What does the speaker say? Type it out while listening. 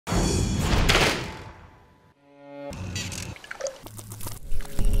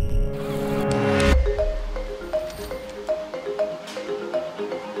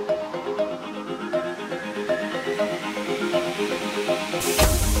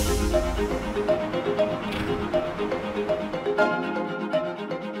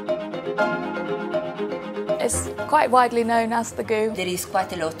quite widely known as the goo. There is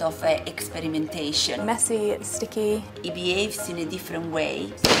quite a lot of experimentation. Messy, it's sticky. It behaves in a different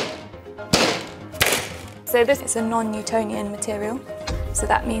way. So this is a non-Newtonian material. So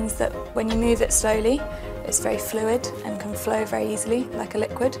that means that when you move it slowly, it's very fluid and can flow very easily like a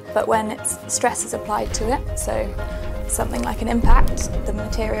liquid. But when stress is applied to it, so something like an impact, the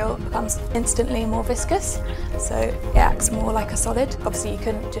material becomes instantly more viscous, so it acts more like a solid. Obviously you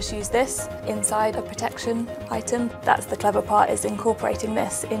couldn't just use this inside a protection item. That's the clever part, is incorporating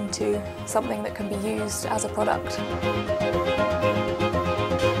this into something that can be used as a product.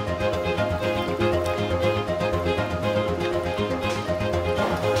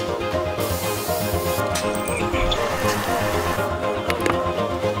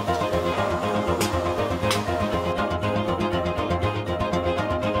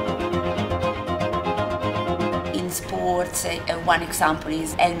 Sports, one example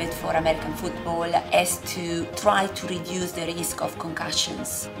is helmet for American football has to try to reduce the risk of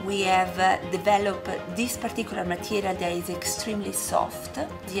concussions. We have developed this particular material that is extremely soft.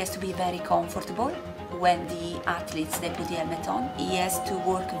 It has to be very comfortable when the athletes they put the helmet on. It has to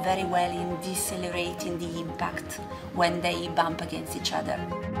work very well in decelerating the impact when they bump against each other.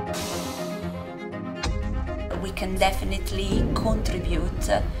 We can definitely contribute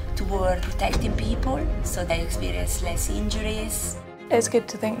toward protecting people so they experience less injuries. It's good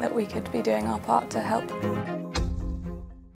to think that we could be doing our part to help.